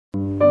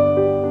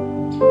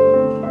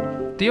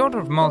The Order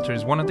of Malta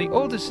is one of the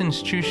oldest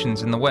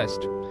institutions in the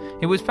West.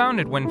 It was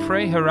founded when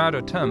Fray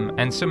Gerardo Tum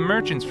and some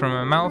merchants from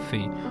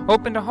Amalfi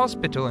opened a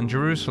hospital in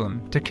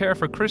Jerusalem to care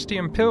for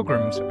Christian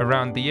pilgrims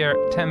around the year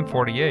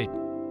 1048.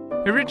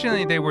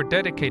 Originally they were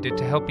dedicated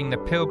to helping the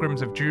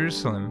pilgrims of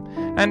Jerusalem,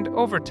 and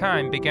over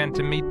time began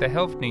to meet the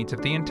health needs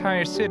of the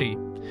entire city.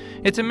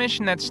 It's a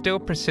mission that still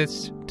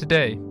persists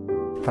today.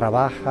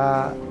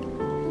 Trabaja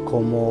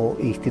como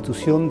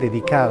institución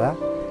dedicada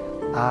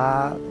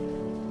a...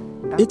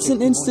 It's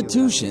an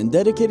institution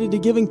dedicated to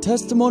giving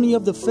testimony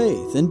of the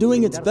faith and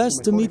doing its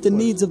best to meet the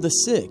needs of the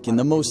sick and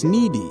the most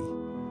needy.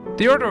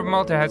 The Order of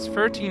Malta has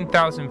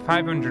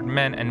 13,500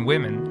 men and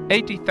women,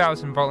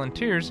 80,000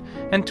 volunteers,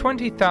 and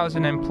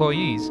 20,000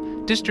 employees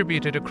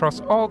distributed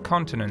across all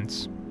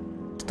continents.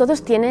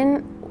 Todos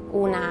tienen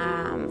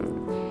una...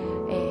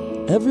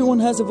 Everyone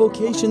has a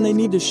vocation they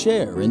need to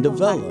share and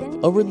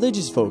develop, a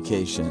religious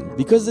vocation,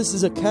 because this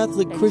is a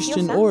Catholic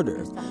Christian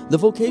order. The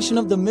vocation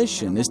of the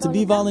mission is to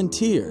be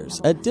volunteers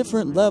at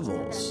different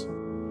levels.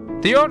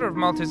 The Order of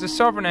Malta is a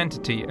sovereign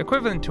entity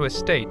equivalent to a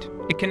state.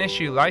 It can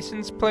issue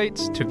license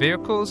plates to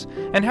vehicles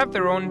and have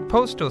their own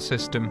postal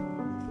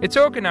system. It's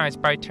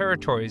organized by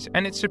territories,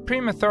 and its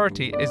supreme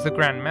authority is the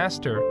Grand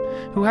Master,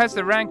 who has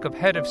the rank of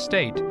head of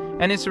state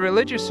and is the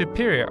religious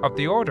superior of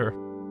the order.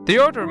 The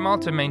Order of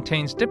Malta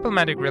maintains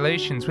diplomatic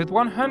relations with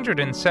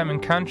 107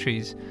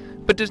 countries,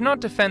 but does not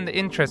defend the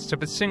interests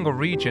of a single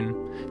region,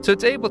 so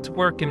it's able to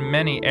work in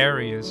many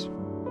areas.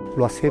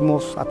 We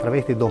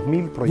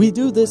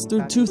do this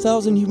through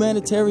 2,000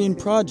 humanitarian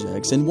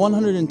projects in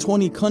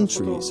 120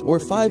 countries or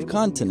 5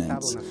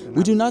 continents.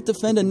 We do not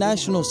defend a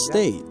national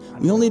state.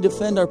 We only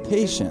defend our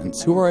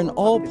patients who are in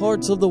all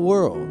parts of the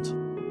world.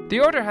 The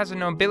order has a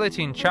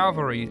nobility and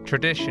chivalry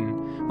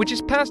tradition, which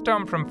is passed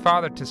on from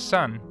father to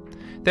son.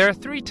 There are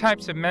 3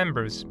 types of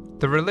members: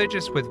 the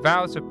religious with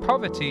vows of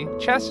poverty,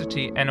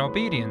 chastity, and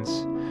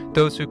obedience,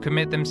 those who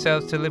commit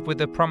themselves to live with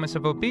the promise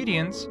of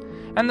obedience,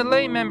 and the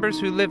lay members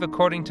who live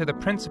according to the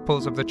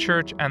principles of the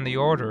Church and the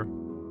order.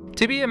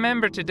 To be a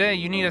member today,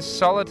 you need a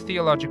solid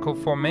theological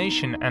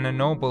formation and a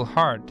noble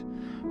heart.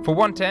 For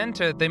one to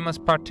enter, they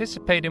must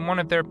participate in one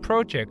of their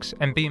projects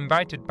and be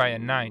invited by a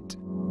knight.